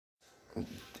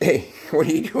Hey, what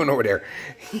are you doing over there?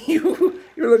 You're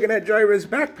looking at Jaira's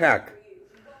backpack.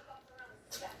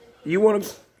 You want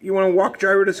to walk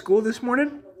Jaira to school this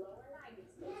morning?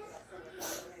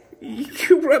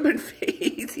 You rubbing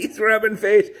face. He's rubbing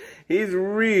face. He's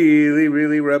really,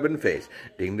 really rubbing face.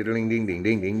 Ding diddling ding ding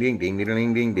ding ding ding ding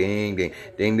diddling ding ding ding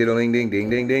ding diddling ding ding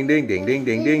ding ding ding ding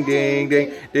ding ding ding ding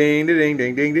ding ding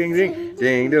ding ding ding ding ding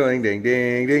ding diddling ding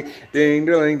ding ding ding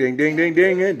diddling ding ding ding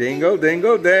ding and dingle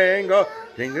dingle dangle.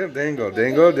 Dingle, dingle,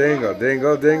 dingle, dingle,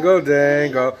 dingle, dingle,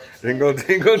 dangle. Dingle,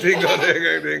 dingle, dingle,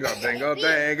 dingle, dingle, dingle,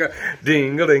 dangle.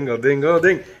 Dingle, dingle, dingle,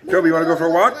 ding. Toby, you want to go for a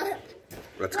walk?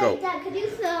 Let's go. Dad, could you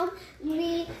film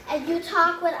me and you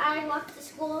talk when I walk to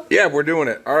school? Yeah, we're doing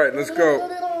it. All right, let's go.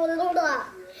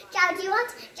 Dad, do you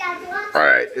want? All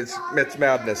right, it's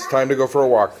madness. Time to go for a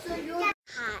walk.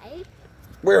 Hi.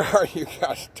 Where are you?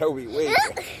 Gosh, Toby, wait.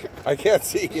 I can't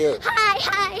see you.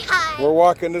 Hi. We're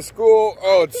walking to school.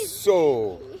 Oh, it's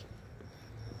so...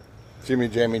 Jimmy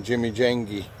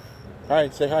Jangy. Hi,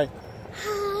 say hi.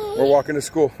 Hi. We're walking to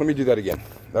school. Let me do that again.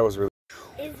 That was really...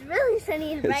 It's really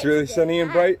sunny and bright. It's really sunny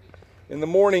and bright. In the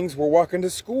mornings, we're walking to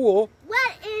school.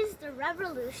 What is the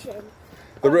revolution?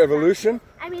 The revolution?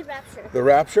 I mean rapture. The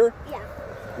rapture? Yeah.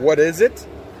 What is it?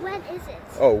 When is it?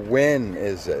 Oh, when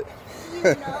is it?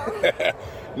 You know?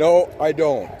 No, I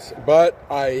don't. But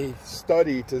I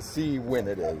study to see when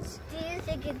it is. Do you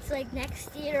think it's like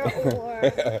next year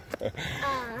or...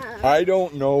 I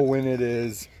don't know when it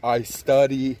is. I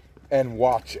study and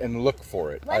watch and look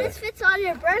for it. What if it's on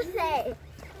your birthday?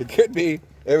 It could be.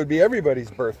 It would be everybody's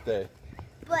birthday.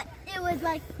 But it would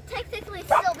like technically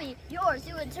still be yours.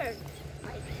 You would turn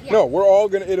like, yeah. No, we're all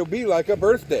gonna, it'll be like a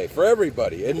birthday for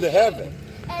everybody into heaven.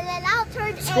 And then I'll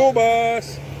turn School 8.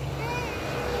 bus.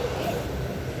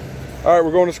 All right,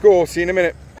 we're going to school. See you in a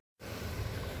minute.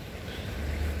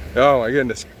 Oh my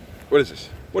goodness. What is this?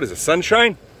 What is this,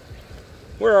 sunshine?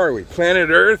 Where are we? Planet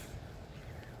Earth?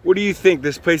 What do you think?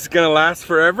 This place is gonna last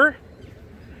forever?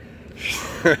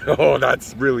 Oh,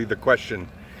 that's really the question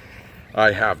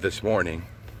I have this morning.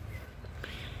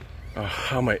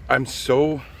 How am I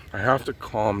have to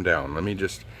calm down. Let me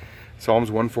just,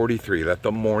 Psalms 143, let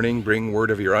the morning bring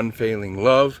word of your unfailing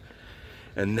love,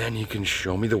 and then you can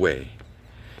show me the way.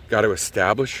 Got to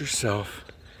establish yourself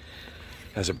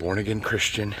as a born-again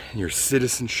Christian. Your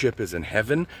citizenship is in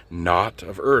heaven, not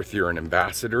of earth. You're an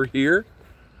ambassador here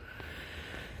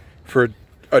for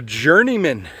a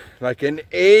journeyman, like an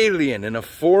alien in a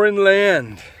foreign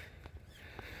land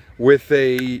with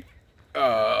a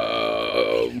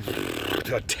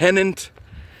tenant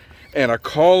and a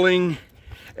calling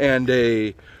and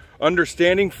a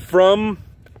understanding from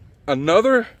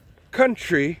another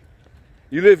country.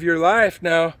 You live your life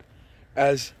now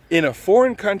as in a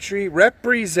foreign country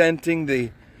representing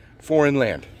the foreign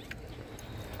land.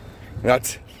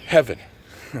 That's heaven,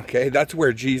 okay? That's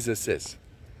where Jesus is.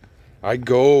 I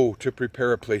go to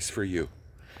prepare a place for you,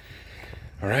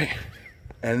 all right?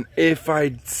 And if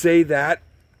I say that,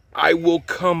 I will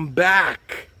come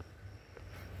back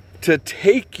to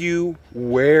take you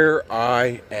where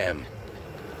I am.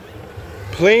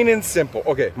 Plain and simple.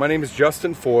 Okay, my name is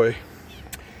Justin Foy.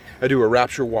 I do a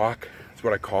rapture walk. That's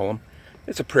what I call them.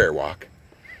 It's a prayer walk.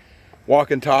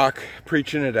 Walk and talk,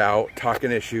 preaching it out,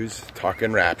 talking issues,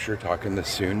 talking rapture, talking the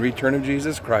soon return of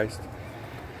Jesus Christ.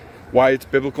 Why it's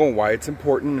biblical and why it's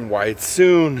important and why it's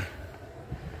soon.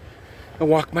 I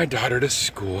walk my daughter to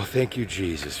school. Thank you,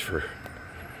 Jesus, for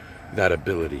that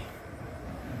ability.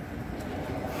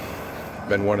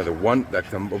 Been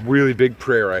that's a really big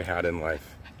prayer I had in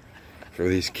life for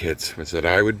these kids, was that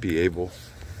I would be able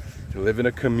to live in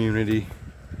a community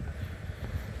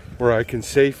where I can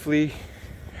safely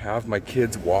have my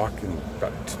kids walk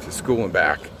to school and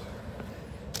back.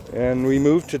 And we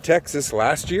moved to Texas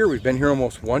last year. We've been here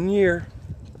almost 1 year.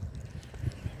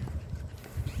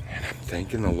 And I'm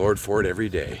thanking the Lord for it every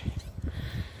day.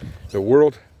 The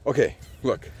world, okay,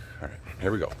 look, all right,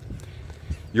 here we go.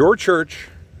 Your church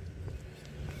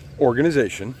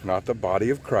organization, not the body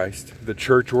of Christ, the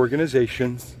church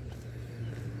organizations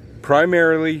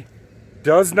primarily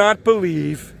does not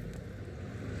believe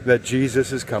that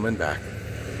Jesus is coming back.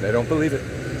 They don't believe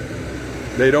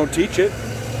it. They don't teach it.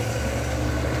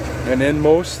 And then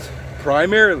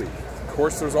primarily, of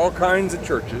course there's all kinds of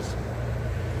churches,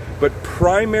 but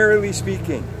primarily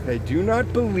speaking, they do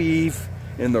not believe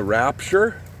in the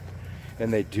rapture,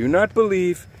 and they do not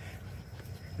believe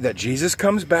that Jesus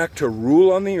comes back to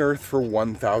rule on the earth for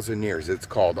 1,000 years. It's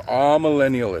called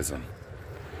amillennialism.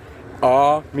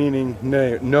 Meaning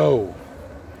no.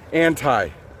 Anti,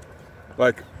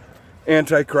 like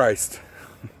Antichrist.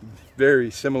 Very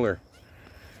similar.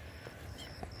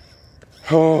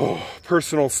 Oh,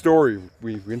 personal story.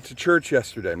 We went to church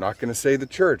yesterday. I'm not going to say the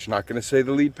church, not going to say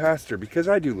the lead pastor, because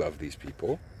I do love these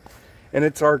people. And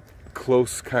it's our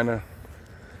close kind of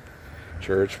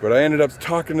church. But I ended up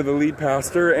talking to the lead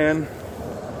pastor, and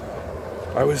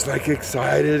I was like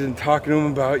excited and talking to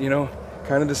him about, you know,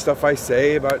 kind of the stuff I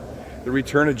say about the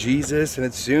return of Jesus, and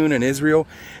it's soon in Israel.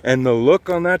 And the look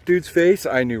on that dude's face,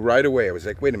 I knew right away. I was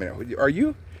like, wait a minute,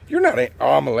 you're not a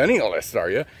millennialist, are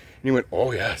you? And he went,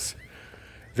 oh yes,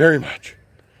 very much.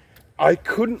 I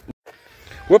couldn't,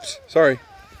 whoops, sorry,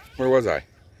 where was I?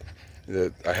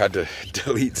 I had to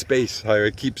delete space.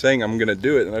 I keep saying I'm gonna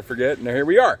do it and I forget, and here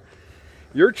we are.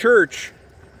 Your church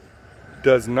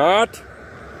does not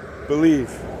believe.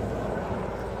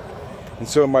 And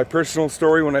so my personal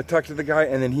story, when I talked to the guy,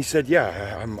 and then he said,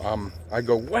 yeah, I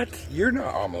go, what? You're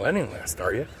not a millennialist,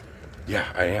 are you? Yeah,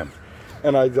 I am.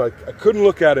 And I couldn't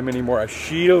look at him anymore. I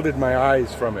shielded my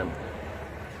eyes from him.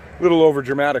 A little over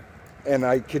dramatic. And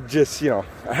I could just, you know,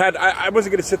 I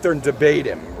wasn't going to sit there and debate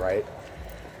him, right?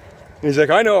 And he's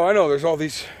like, I know, there's all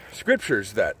these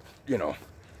scriptures that, you know,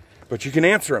 but you can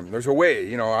answer them. There's a way,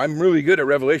 you know, I'm really good at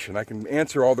Revelation. I can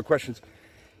answer all the questions.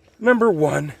 Number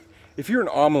one, if you're an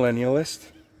amillennialist,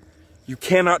 you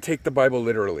cannot take the Bible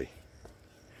literally.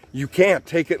 You can't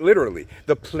take it literally.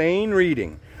 The plain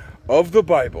reading of the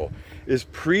Bible is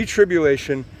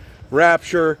pre-tribulation,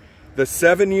 rapture, the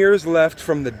 7 years left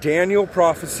from the Daniel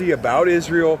prophecy about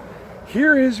Israel.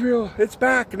 Here, Israel, it's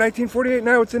back. 1948,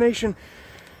 now it's a nation.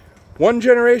 One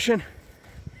generation.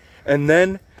 And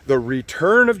then the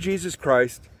return of Jesus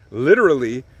Christ,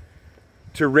 literally,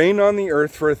 to reign on the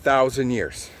earth for 1,000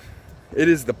 years. It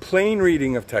is the plain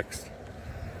reading of text.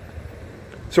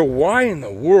 So why in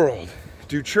the world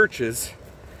do churches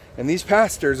and these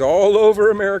pastors all over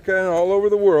America and all over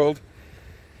the world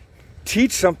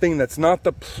teach something that's not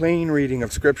the plain reading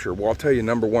of Scripture? Well, I'll tell you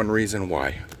number one reason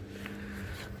why.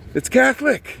 It's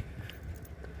Catholic.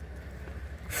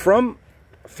 From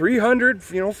 300,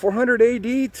 400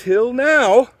 AD till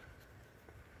now,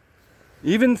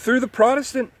 even through the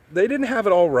Protestant, they didn't have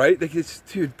it all right. It's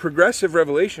progressive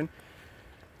revelation.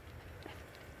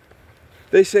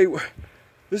 They say,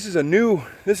 this is new.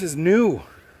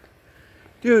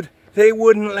 Dude, they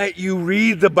wouldn't let you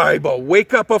read the Bible.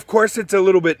 Wake up, of course it's a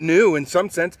little bit new in some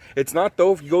sense. It's not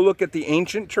though. If you go look at the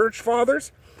ancient church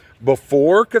fathers,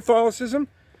 before Catholicism,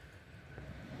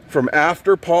 from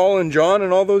after Paul and John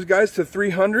and all those guys to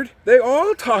 300, they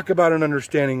all talk about an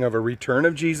understanding of a return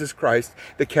of Jesus Christ,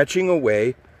 the catching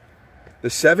away, the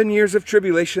 7 years of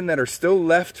tribulation that are still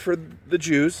left for the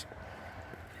Jews,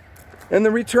 and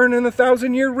the return in the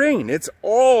 1,000-year reign. It's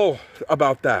all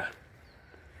about that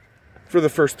for the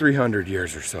first 300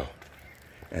 years or so.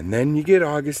 And then you get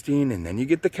Augustine, and then you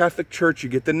get the Catholic Church, you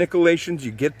get the Nicolaitans,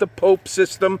 you get the Pope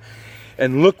system,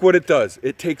 and look what it does.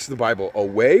 It takes the Bible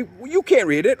away. You can't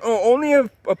read it. Only a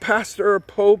pastor or a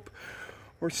pope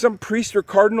or some priest or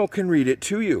cardinal can read it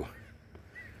to you.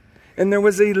 And there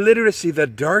was illiteracy, the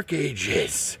Dark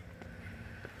Ages.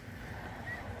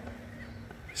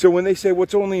 So when they say,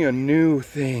 what's only a new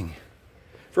thing?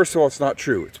 First of all, it's not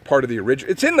true. It's part of the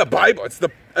original. It's in the Bible. It's the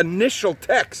initial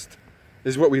text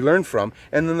is what we learn from.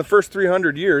 And then the first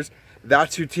 300 years,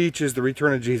 that's who teaches the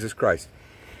return of Jesus Christ.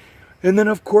 And then,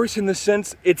 of course, in the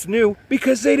sense, it's new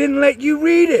because they didn't let you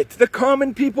read it. The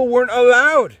common people weren't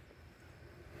allowed.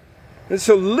 And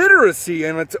so literacy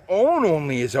on its own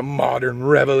only is a modern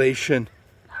revelation.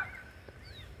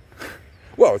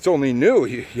 Well, it's only new.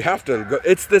 You have to go.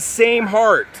 It's the same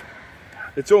heart.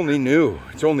 It's only new.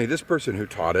 It's only this person who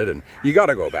taught it. And you got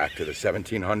to go back to the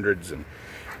 1700s. And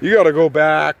you got to go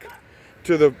back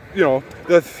to the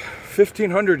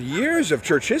 1,500 years of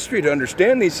church history to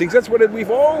understand these things. That's what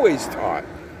we've always taught.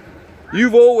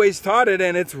 You've always taught it,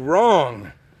 and it's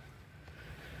wrong.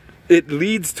 It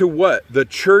leads to what? The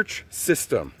church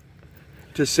system.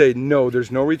 To say, no,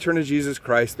 there's no return of Jesus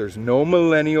Christ. There's no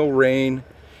millennial reign.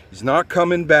 He's not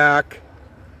coming back.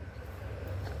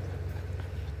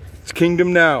 It's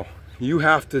kingdom now. You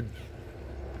have to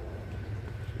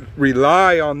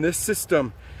rely on this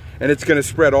system, and it's going to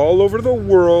spread all over the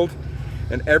world,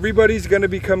 and everybody's going to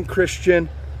become Christian,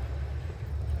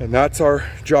 and that's our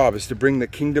job, is to bring the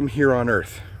kingdom here on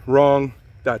earth. Wrong.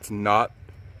 That's not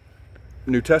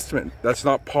New Testament. That's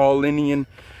not Paulinian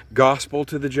gospel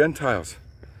to the Gentiles.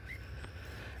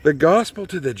 The gospel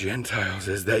to the Gentiles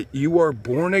is that you are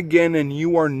born again and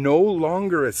you are no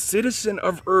longer a citizen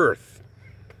of earth.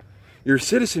 Your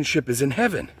citizenship is in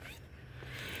heaven.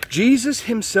 Jesus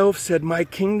himself said, my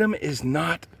kingdom is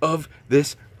not of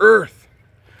this earth.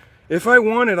 If I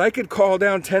wanted, I could call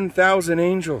down 10,000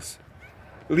 angels.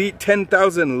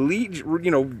 10,000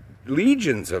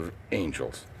 legions of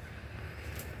angels.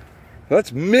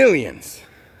 That's millions.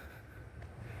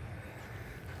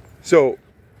 So,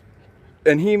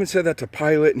 and he even said that to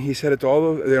Pilate, and he said it to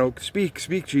all of, you know,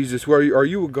 speak, Jesus. Are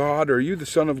you a God? Are you the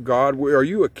Son of God? Are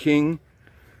you a king?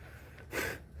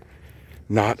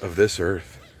 Not of this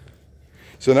earth.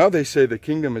 So now they say the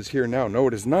kingdom is here now. No,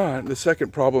 it is not. The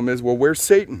second problem is, well, where's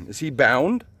Satan? Is he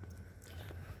bound?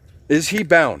 Is he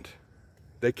bound?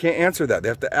 They can't answer that. They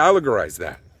have to allegorize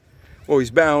that. Well,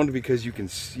 he's bound because you can,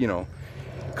 you know,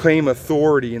 claim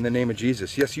authority in the name of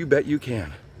Jesus. Yes, you bet you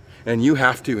can. And you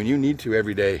have to, and you need to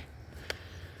every day.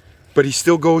 But he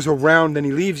still goes around and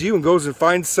he leaves you and goes and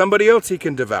finds somebody else he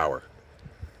can devour.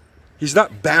 He's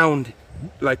not bound,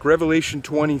 like Revelation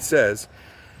 20 says,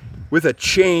 with a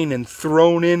chain and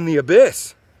thrown in the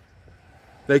abyss.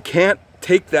 They can't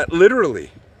take that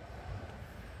literally.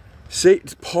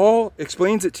 Paul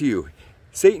explains it to you.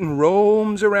 Satan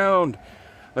roams around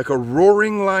like a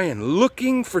roaring lion,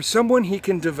 looking for someone he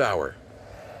can devour.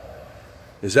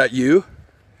 Is that you?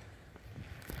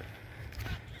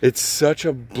 It's such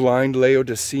a blind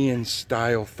Laodicean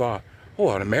style thought.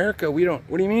 Oh, in America, we don't,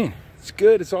 what do you mean? It's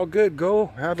good, it's all good. Go,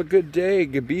 have a good day,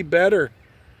 be better.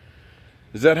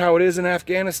 Is that how it is in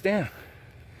Afghanistan?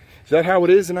 Is that how it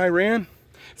is in Iran?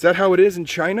 Is that how it is in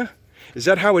China? Is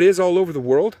that how it is all over the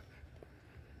world?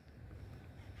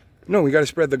 No, we got to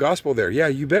spread the gospel there. Yeah,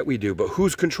 you bet we do. But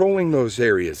who's controlling those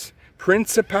areas?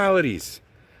 Principalities,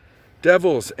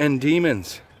 devils, and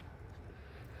demons.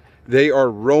 They are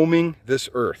roaming this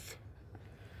earth.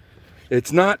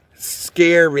 It's not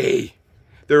scary.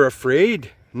 They're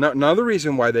afraid. Another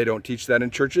reason why they don't teach that in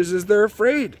churches is they're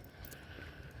afraid.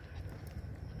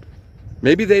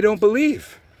 Maybe they don't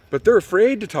believe, but they're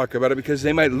afraid to talk about it because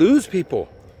they might lose people.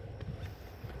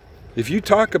 If you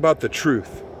talk about the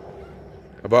truth,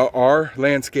 about our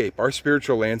landscape, our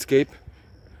spiritual landscape,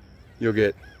 you'll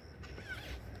get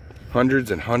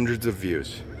hundreds and hundreds of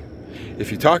views.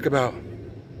 If you talk about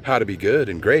how to be good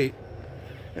and great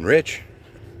and rich,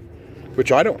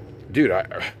 which I don't, dude,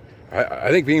 I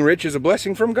think being rich is a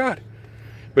blessing from God.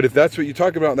 But if that's what you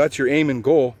talk about, that's your aim and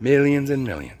goal, millions and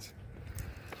millions.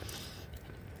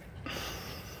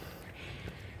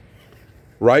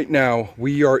 Right now,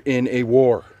 we are in a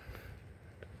war.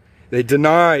 They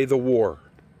deny the war.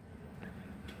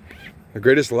 The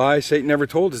greatest lie Satan ever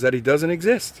told is that he doesn't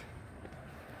exist.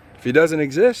 If he doesn't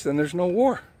exist, then there's no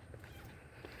war.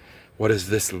 What does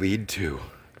this lead to?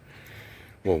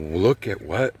 Well, look at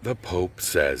what the Pope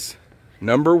says.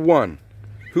 Number one,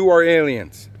 who are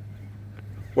aliens?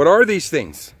 What are these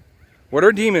things? What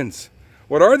are demons?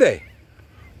 What are they?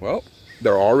 Well,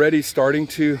 they're already starting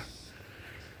to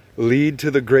lead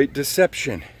to the great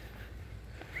deception.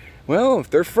 Well, if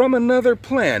they're from another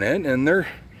planet and they're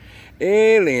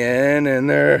alien and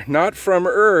they're not from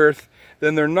Earth,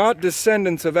 then they're not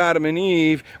descendants of Adam and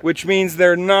Eve, which means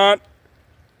they're not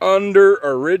under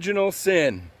original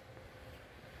sin.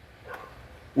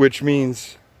 Which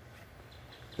means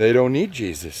they don't need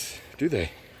Jesus, do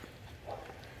they?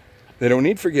 They don't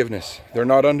need forgiveness. They're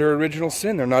not under original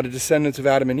sin. They're not a descendants of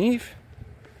Adam and Eve.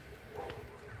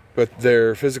 But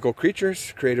they're physical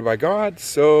creatures created by God,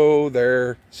 so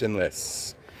they're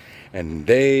sinless. And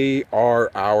they are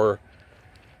our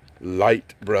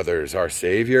light brothers, our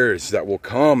saviors that will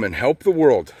come and help the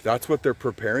world. That's what they're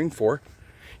preparing for.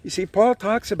 You see, Paul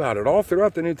talks about it all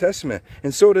throughout the New Testament,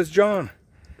 and so does John.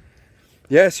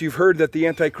 Yes, you've heard that the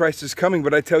Antichrist is coming,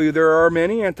 but I tell you there are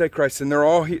many Antichrists, and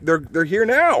they're here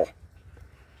now.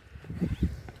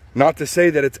 Not to say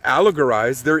that it's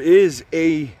allegorized. There is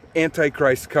a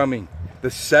Antichrist coming. The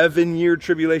 7-year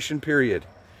tribulation period.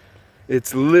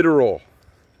 It's literal.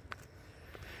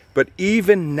 But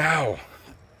even now,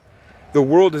 the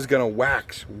world is going to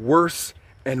wax worse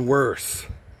and worse.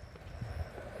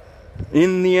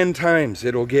 In the end times,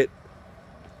 it'll get,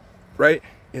 right,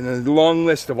 in a long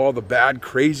list of all the bad,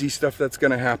 crazy stuff that's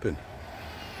going to happen.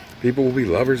 People will be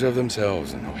lovers of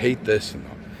themselves, and they'll hate this, and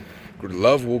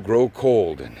love will grow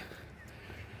cold. And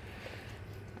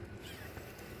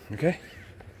okay?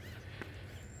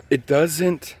 It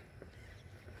doesn't,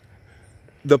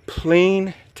 the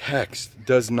plain text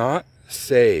does not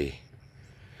say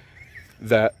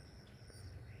that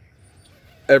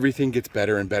everything gets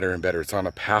better and better and better. It's on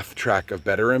a path track of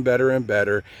better and better and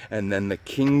better, and then the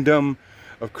kingdom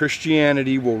of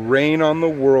Christianity will reign on the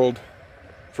world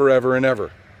forever and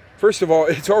ever. First of all,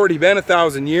 it's already been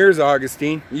 1,000 years,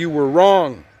 Augustine. You were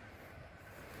wrong.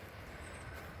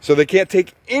 So they can't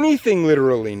take anything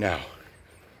literally now.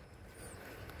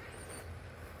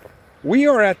 We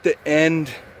are at the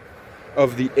end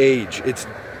of the age.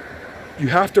 You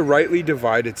have to rightly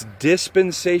divide. It's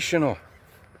dispensational.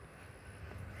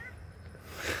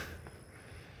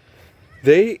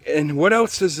 And what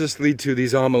else does this lead to,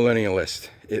 these amillennialists?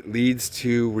 It leads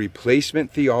to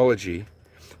replacement theology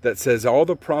that says all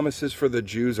the promises for the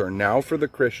Jews are now for the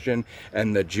Christian,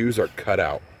 and the Jews are cut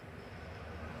out.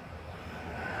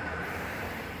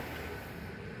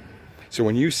 So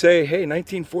when you say, hey,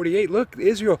 1948, look,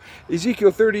 Israel,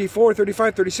 Ezekiel 34,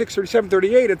 35, 36, 37,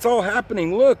 38, it's all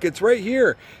happening. Look, it's right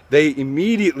here. They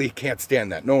immediately can't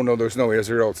stand that. No, there's no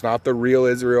Israel. It's not the real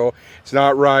Israel. It's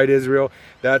not right Israel.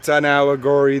 That's an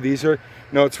allegory.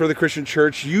 No, it's for the Christian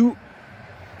church. You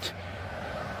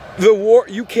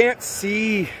can't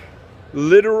see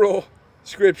literal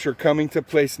scripture coming to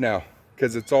place now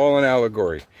because it's all an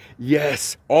allegory.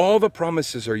 Yes, all the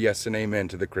promises are yes and amen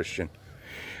to the Christian.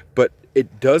 But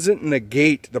it doesn't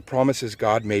negate the promises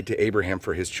God made to Abraham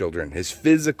for his children, his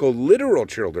physical, literal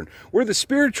children. We're the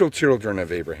spiritual children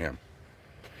of Abraham.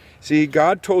 See,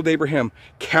 God told Abraham,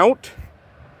 count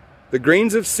the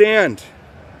grains of sand.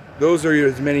 Those are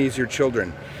as many as your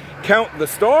children. Count the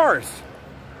stars.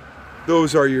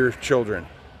 Those are your children.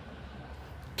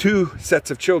 2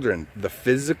 sets of children. The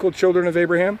physical children of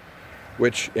Abraham,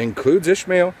 which includes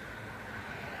Ishmael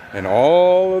and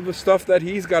all of the stuff that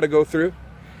he's got to go through.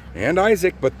 And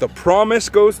Isaac, but the promise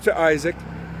goes to Isaac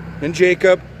and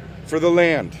Jacob for the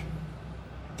land.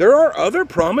 There are other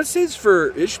promises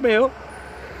for Ishmael.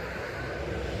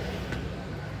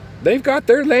 They've got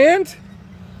their land.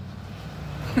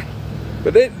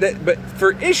 but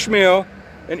for Ishmael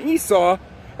and Esau,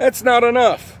 that's not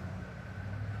enough.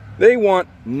 They want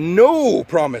no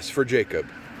promise for Jacob.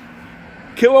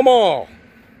 Kill them all.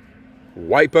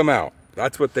 Wipe them out.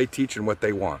 That's what they teach and what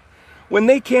they want. When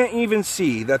they can't even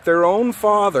see that their own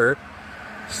Father,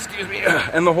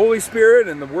 and the Holy Spirit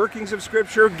and the workings of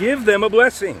Scripture give them a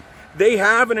blessing. They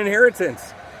have an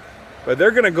inheritance. But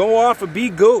they're going to go off and be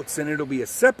goats, and it'll be a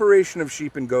separation of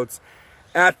sheep and goats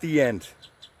at the end.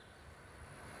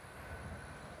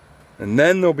 And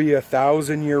then there'll be a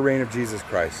 1,000-year reign of Jesus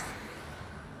Christ.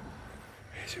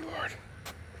 Praise you, Lord.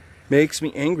 Makes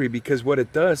me angry because what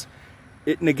it does,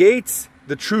 it negates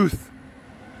the truth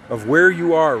of where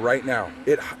you are right now.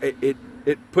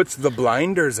 It puts the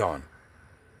blinders on.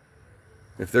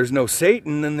 If there's no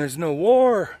Satan, then there's no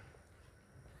war.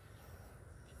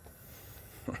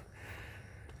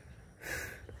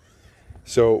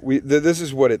 So this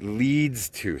is what it leads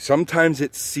to. Sometimes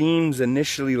it seems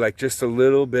initially like just a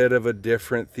little bit of a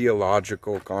different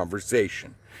theological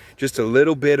conversation. Just a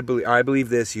little bit of, I believe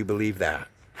this, you believe that.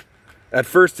 At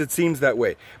first it seems that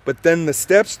way. But then the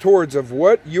steps towards of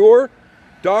what your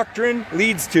doctrine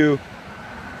leads to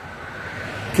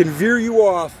can veer you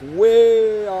off,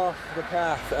 way off the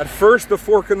path. At first the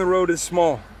fork in the road is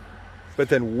small. But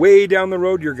then way down the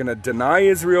road you're going to deny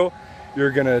Israel.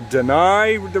 You're going to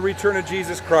deny the return of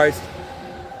Jesus Christ.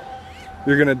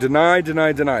 You're going to deny.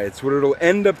 It's what it'll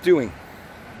end up doing.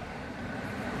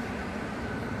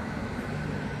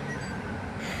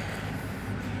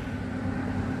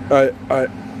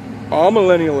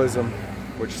 Amillennialism,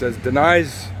 which says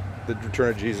denies the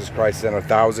return of Jesus Christ and a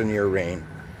 1,000-year reign,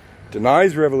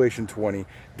 denies Revelation 20,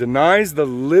 denies the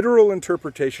literal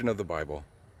interpretation of the Bible.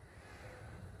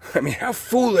 I mean, how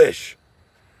foolish.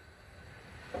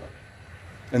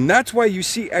 And that's why you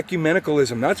see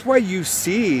ecumenicalism. That's why you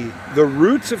see the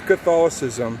roots of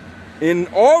Catholicism in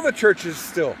all the churches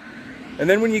still. And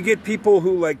then when you get people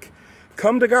who like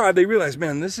come to God, they realize,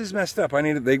 man, this is messed up. Where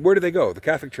do they go? The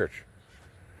Catholic Church.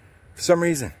 For some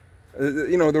reason.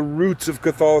 You know, the roots of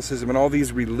Catholicism and all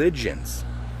these religions.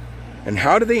 And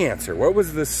how do they answer? What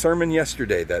was the sermon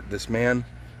yesterday that this man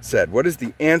said? What is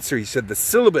the answer? He said the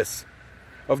syllabus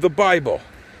of the Bible.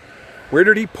 Where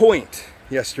did he point?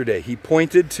 Yesterday, he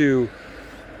pointed to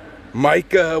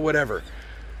Micah, whatever.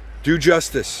 Do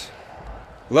justice,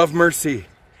 love mercy,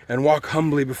 and walk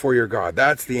humbly before your God.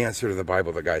 That's the answer to the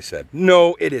Bible, the guy said.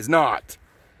 No, it is not.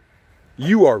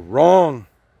 You are wrong.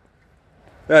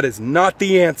 That is not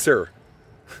the answer.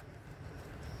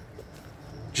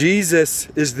 Jesus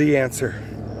is the answer.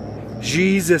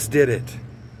 Jesus did it.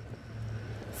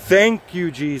 Thank you,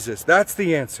 Jesus. That's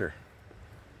the answer.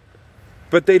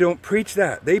 But they don't preach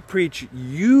that. They preach,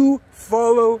 you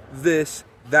follow this,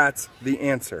 that's the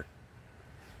answer.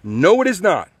 No, it is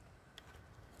not.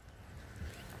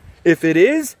 If it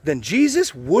is, then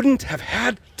Jesus wouldn't have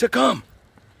had to come.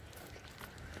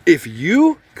 If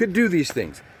you could do these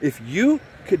things, if you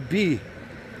could be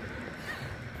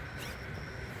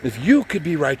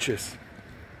righteous,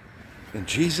 then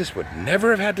Jesus would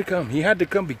never have had to come. He had to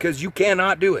come because you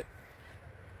cannot do it.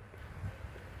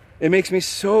 It makes me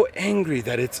so angry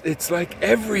that it's like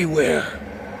everywhere.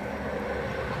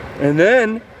 And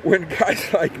then when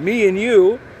guys like me and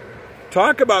you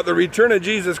talk about the return of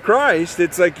Jesus Christ,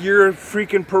 it's like you're a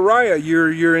freaking pariah.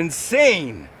 You're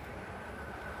insane.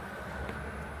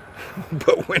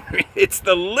 But when it's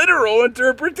the literal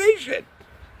interpretation.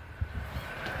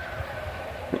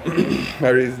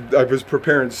 I was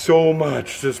preparing so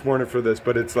much this morning for this,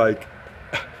 but it's like,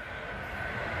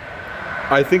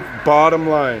 I think bottom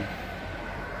line,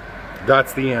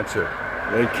 that's the answer.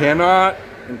 They cannot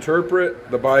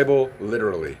interpret the Bible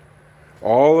literally.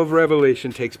 All of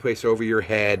Revelation takes place over your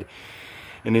head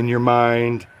and in your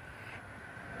mind,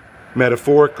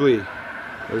 metaphorically.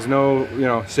 There's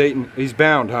no, Satan, he's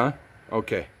bound, huh?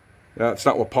 Okay. That's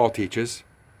not what Paul teaches.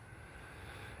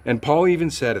 And Paul even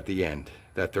said at the end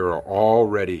that they're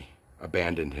already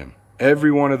abandoned him.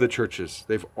 Every one of the churches,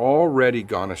 they've already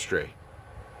gone astray.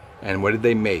 And what did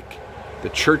they make? The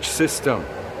church system.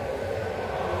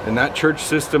 And that church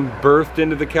system birthed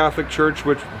into the Catholic Church,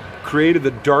 which created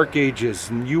the Dark Ages.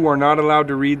 And you are not allowed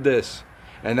to read this.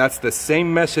 And that's the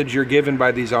same message you're given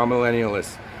by these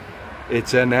amillennialists.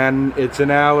 It's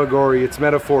an allegory. It's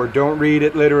metaphor. Don't read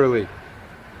it literally.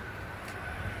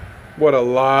 What a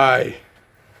lie.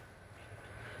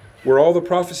 Were all the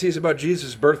prophecies about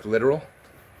Jesus' birth literal?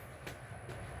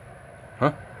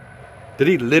 Huh? Did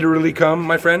he literally come,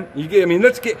 my friend?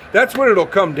 That's what it'll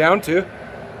come down to.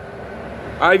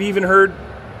 I've even heard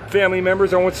family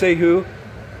members, I won't say who,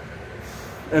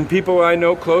 and people I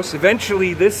know close,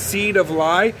 eventually this seed of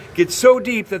lie gets so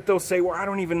deep that they'll say, well, I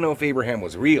don't even know if Abraham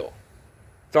was real.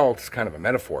 It's all just kind of a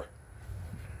metaphor.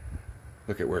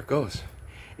 Look at where it goes.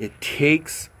 It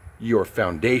takes your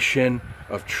foundation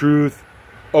of truth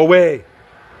away.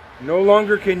 No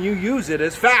longer can you use it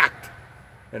as fact.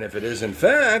 And if it is in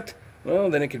fact, well,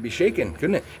 then it could be shaken,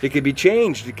 couldn't it? It could be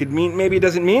changed. It could mean, maybe it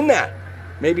doesn't mean that.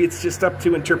 Maybe it's just up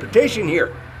to interpretation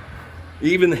here.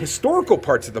 Even the historical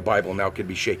parts of the Bible now could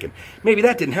be shaken. Maybe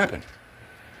that didn't happen.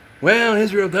 Well,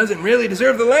 Israel doesn't really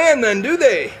deserve the land then, do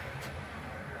they?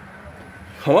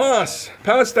 Hamas,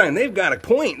 Palestine, they've got a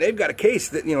point. They've got a case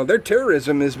that, their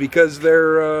terrorism is because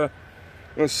they're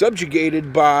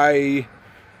subjugated by,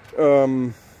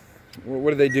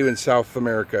 what do they do in South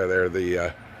America there?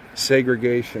 The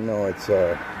segregation, no, it's,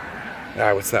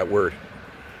 what's that word?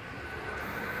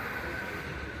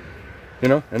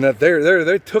 And that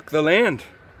they took the land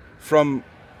from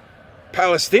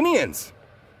Palestinians.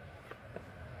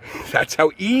 That's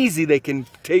how easy they can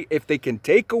take, if they can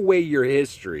take away your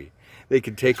history, they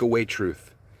can take away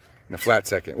truth in a flat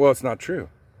second. Well, it's not true.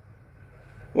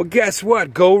 Well, guess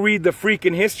what? Go read the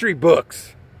freaking history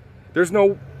books. There's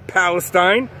no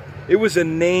Palestine. It was a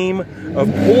name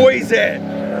of poison.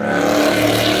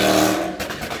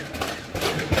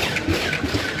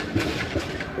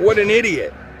 What an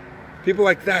idiot. People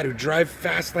like that who drive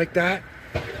fast like that,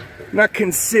 not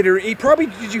consider,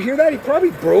 did you hear that? He probably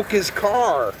broke his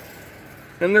car.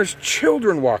 And there's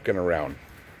children walking around.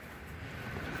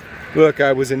 Look,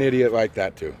 I was an idiot like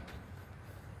that too.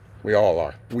 We all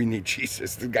are. We need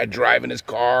Jesus. The guy driving his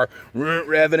car,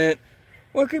 revving it.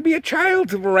 Well, it could be a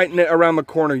child right around the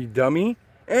corner, you dummy.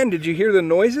 And did you hear the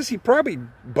noises? He probably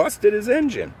busted his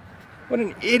engine. What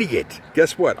an idiot.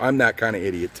 Guess what? I'm that kind of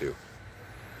idiot too.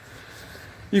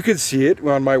 You could see it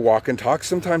on my walk and talk.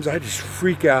 Sometimes I just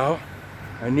freak out.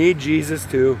 I need Jesus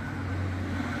too.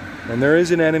 And there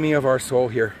is an enemy of our soul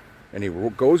here. And he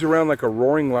goes around like a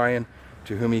roaring lion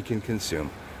to whom he can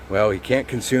consume. Well, he can't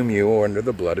consume you under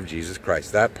the blood of Jesus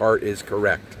Christ. That part is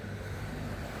correct.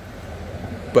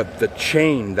 But the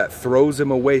chain that throws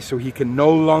him away so he can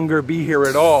no longer be here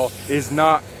at all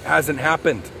hasn't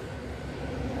happened.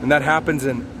 And that happens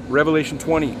in Revelation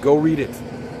 20. Go read it.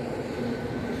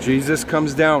 Jesus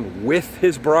comes down with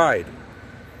his bride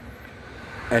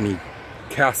and he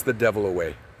casts the devil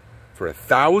away for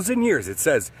 1,000 years. It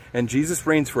says, and Jesus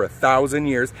reigns for 1,000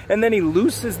 years, and then he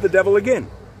looses the devil again.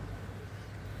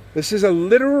 This is a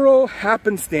literal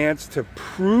happenstance to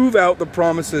prove out the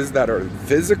promises that are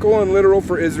physical and literal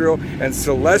for Israel and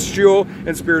celestial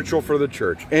and spiritual for the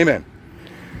church. Amen.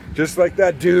 Just like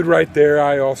that dude right there,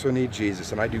 I also need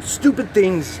Jesus, and I do stupid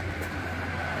things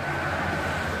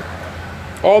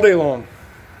all day long.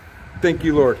 Thank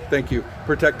you, Lord. Thank you.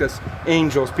 Protect us.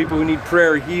 Angels, people who need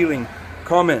prayer, healing.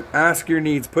 Comment. Ask your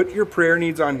needs. Put your prayer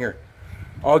needs on here.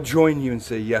 I'll join you and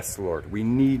say, yes, Lord. We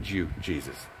need you,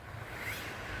 Jesus.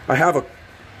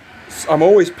 I'm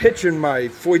always pitching my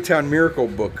Foytown Miracle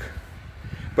book.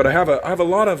 But I have a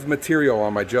lot of material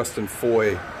on my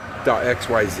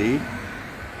justinfoy.xyz.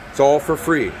 It's all for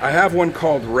free. I have one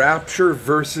called Rapture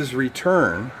versus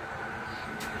Return.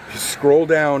 Just scroll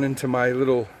down into my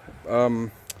little,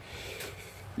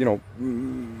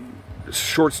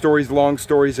 short stories, long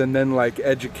stories, and then like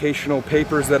educational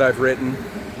papers that I've written.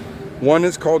 One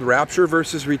is called Rapture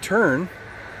versus Return,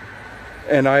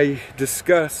 and I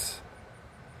discuss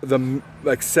the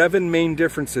 7 main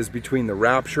differences between the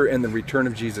rapture and the return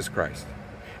of Jesus Christ.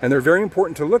 And they're very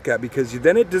important to look at, because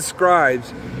then it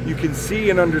describes, you can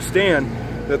see and understand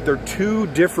that they're 2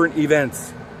 different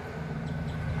events.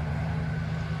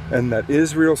 And that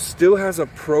Israel still has a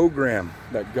program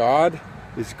that God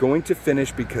is going to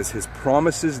finish, because his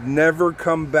promises never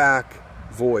come back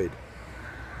void.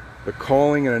 The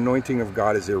calling and anointing of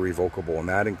God is irrevocable, and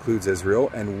that includes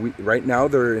Israel. And right now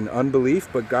they're in unbelief,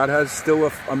 but God has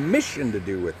still a mission to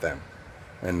do with them.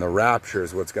 And the rapture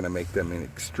is what's going to make them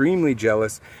extremely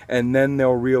jealous, and then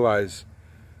they'll realize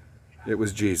it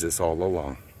was Jesus all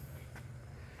along.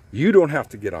 You don't have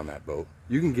to get on that boat.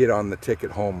 You can get on the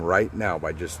ticket home right now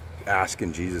by just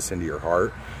asking Jesus into your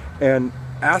heart and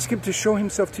ask him to show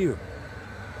himself to you.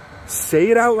 Say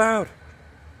it out loud.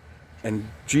 And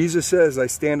Jesus says, I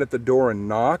stand at the door and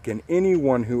knock, and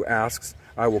anyone who asks,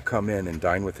 I will come in and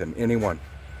dine with him. Anyone.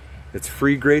 It's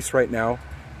free grace right now.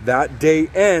 That day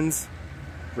ends,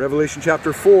 Revelation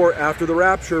chapter 4, after the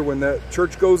rapture, when the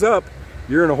church goes up.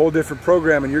 You're in a whole different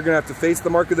program, and you're going to have to face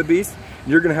the mark of the beast.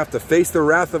 You're going to have to face the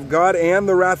wrath of God and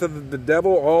the wrath of the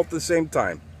devil all at the same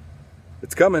time.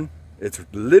 It's coming. It's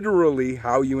literally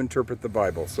how you interpret the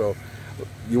Bible. So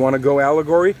you want to go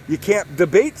allegory? You can't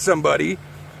debate somebody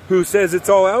who says it's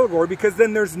all allegory, because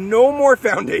then there's no more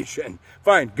foundation.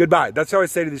 Fine, goodbye. That's how I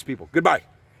say to these people. Goodbye.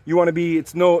 You want to be,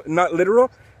 it's not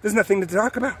literal? There's nothing to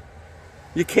talk about.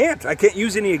 You can't. I can't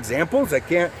use any examples. I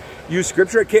can't use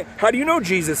scripture. I can't. How do you know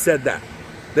Jesus said that?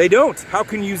 They don't. How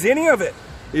can you use any of it?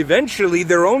 Eventually,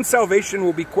 their own salvation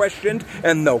will be questioned,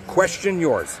 and they'll question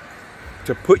yours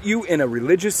to put you in a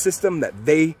religious system that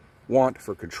they want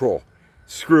for control.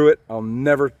 Screw it. I'll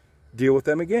never deal with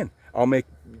them again. I'll make,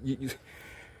 you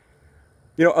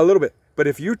know, a little bit. But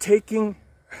if you're taking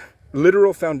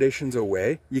literal foundations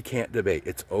away, you can't debate.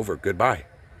 It's over. Goodbye.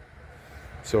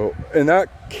 So in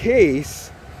that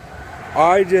case,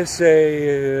 I just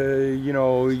say, you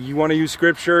know, you want to use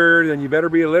scripture, then you better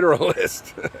be a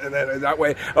literalist. And then that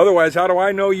way, otherwise, how do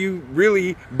I know you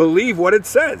really believe what it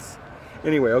says?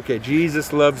 Anyway, okay,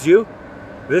 Jesus loves you.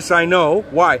 This I know.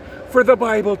 Why? For the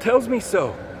Bible tells me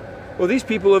so. Well, these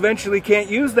people eventually can't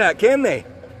use that, can they?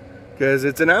 Because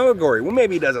it's an allegory. Well,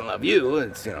 maybe he doesn't love you.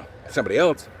 It's, you know, somebody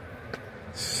else.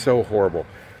 So horrible.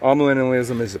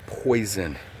 Amillennialism is a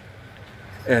poison.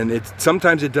 And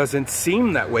sometimes it doesn't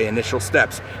seem that way, initial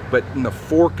steps. But in the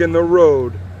fork in the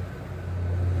road,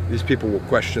 these people will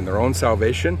question their own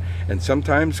salvation and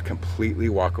sometimes completely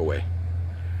walk away.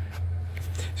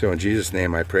 So in Jesus'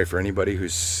 name, I pray for anybody who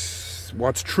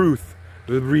wants truth,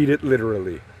 read it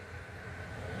literally.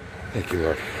 Thank you,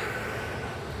 Lord.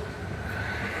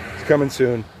 It's coming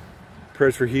soon.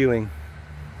 Prayers for healing.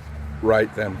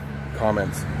 Write them.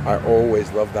 Comments. I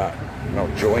always love that. And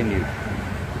I'll join you.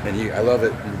 And I love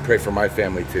it. You pray for my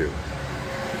family too.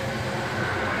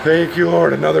 Thank you,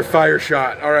 Lord. Another fire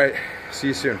shot. All right. See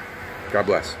you soon. God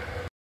bless.